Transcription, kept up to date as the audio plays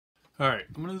All right,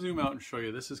 I'm going to zoom out and show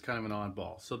you. This is kind of an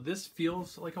oddball. So this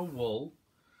feels like a wool.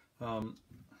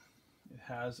 It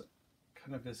has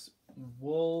kind of this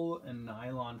wool and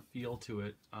nylon feel to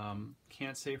it.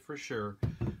 Can't say for sure,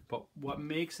 but what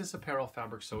makes this apparel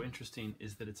fabric so interesting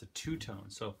is that it's a two-tone.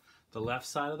 So the left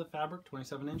side of the fabric,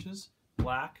 27 inches,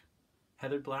 black,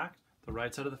 heathered black. The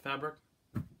right side of the fabric,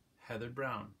 heathered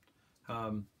brown.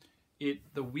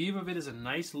 The weave of it is a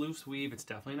nice loose weave. It's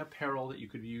definitely an apparel that you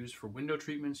could use for window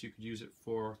treatments. You could use it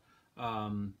for,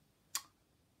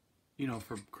 you know,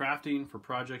 for crafting, for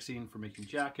projecting, for making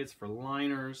jackets, for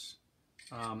liners.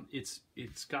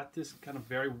 It's got this kind of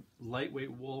very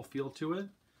lightweight wool feel to it.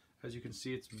 As you can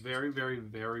see, it's very, very,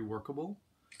 very workable.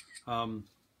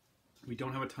 We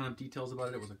don't have a ton of details about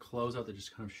it. It was a closeout that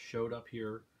just kind of showed up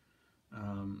here.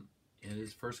 It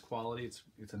is first quality.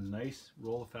 It's a nice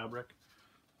roll of fabric.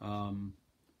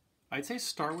 I'd say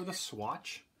start with a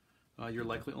swatch. You're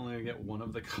likely only gonna get one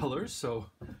of the colors, so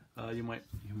you might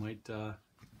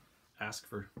ask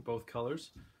for both colors.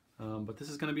 But this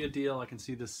is gonna be a deal. I can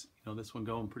see this, you know, this one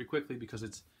going pretty quickly because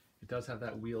it does have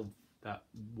that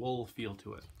wool feel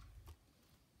to it.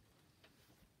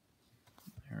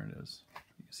 There it is.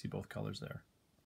 You can see both colors there.